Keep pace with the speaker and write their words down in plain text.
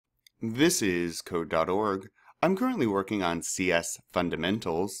This is code.org. I'm currently working on CS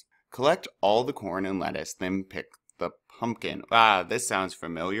fundamentals. Collect all the corn and lettuce, then pick the pumpkin. Ah, this sounds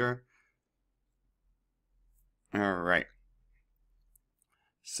familiar. All right.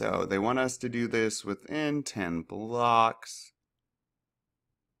 So they want us to do this within 10 blocks.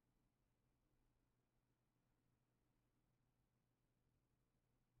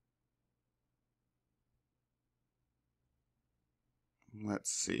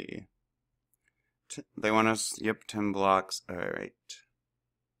 Let's see. They want us, yep, 10 blocks. All right.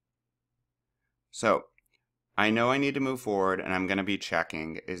 So I know I need to move forward, and I'm going to be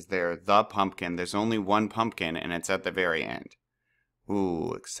checking. Is there the pumpkin? There's only one pumpkin, and it's at the very end.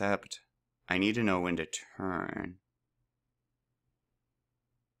 Ooh, except I need to know when to turn.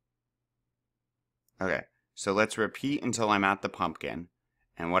 Okay, so let's repeat until I'm at the pumpkin,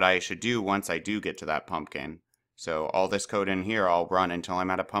 and what I should do once I do get to that pumpkin. So all this code in here, I'll run until I'm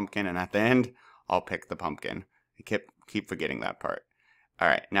at a pumpkin, and at the end, I'll pick the pumpkin. I keep forgetting that part. All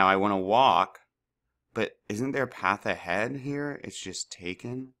right, now I want to walk, but isn't there a path ahead here? It's just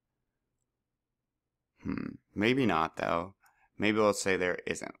taken? Maybe not, though. Maybe we'll say there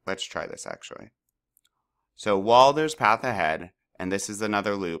isn't. Let's try this, actually. So while there's path ahead, and this is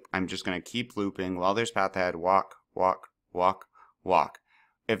another loop, I'm just going to keep looping. While there's path ahead, walk, walk, walk, walk.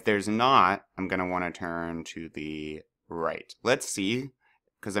 If there's not, I'm going to want to turn to the right. Let's see,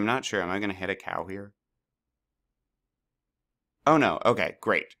 because I'm not sure. Am I going to hit a cow here? Oh, no. Okay,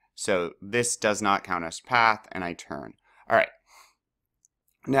 great. So this does not count as path, and I turn. All right.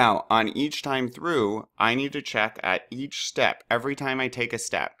 Now, on each time through, I need to check at each step, every time I take a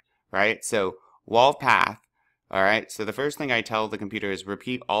step, right? So wall path, all right? So the first thing I tell the computer is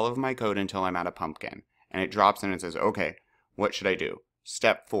repeat all of my code until I'm at a pumpkin. And it drops in and says, okay, what should I do?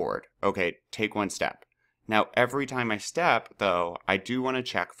 Step forward. Okay, take one step. Now, every time I step, though, I do want to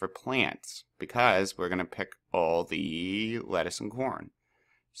check for plants because we're going to pick all the lettuce and corn.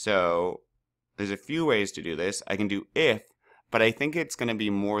 So there's a few ways to do this. I can do if, but I think it's going to be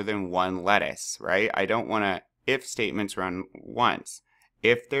more than one lettuce, right? I don't want to if statements run once.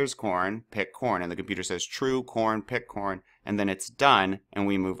 If there's corn, pick corn, and the computer says true, corn, pick corn, and then it's done, and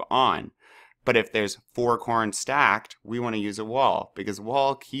we move on. But if there's 4 corn stacked, we want to use a wall, because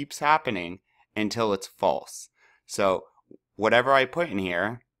wall keeps happening until it's false. So whatever I put in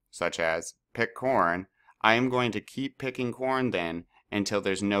here, such as pick corn, I am going to keep picking corn then until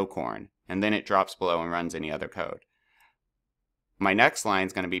there's no corn, and then it drops below and runs any other code. My next line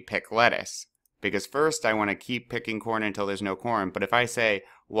is going to be pick lettuce, because first I want to keep picking corn until there's no corn, but if I say,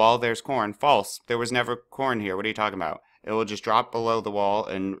 while there's corn, false, there was never corn here, what are you talking about? It will just drop below the wall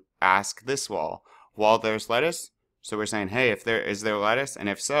and ask this wall, while there's lettuce? So we're saying, hey, is there lettuce? And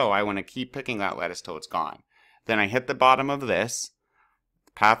if so, I want to keep picking that lettuce till it's gone. Then I hit the bottom of this,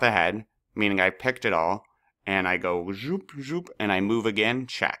 path ahead, meaning I picked it all, and I go zoop, zoop, and I move again,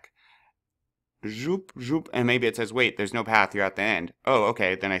 check. Zoop, zoop, and maybe it says, wait, there's no path, you're at the end. Oh,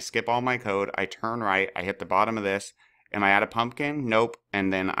 okay, then I skip all my code, I turn right, I hit the bottom of this. Am I at a pumpkin? Nope.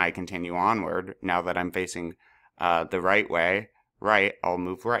 And then I continue onward. Now that I'm facing the right way, right, I'll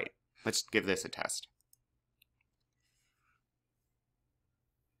move right. Let's give this a test.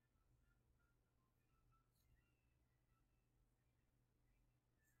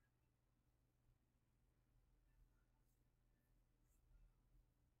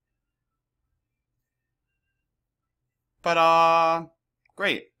 Ta-da!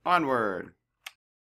 Great, onward.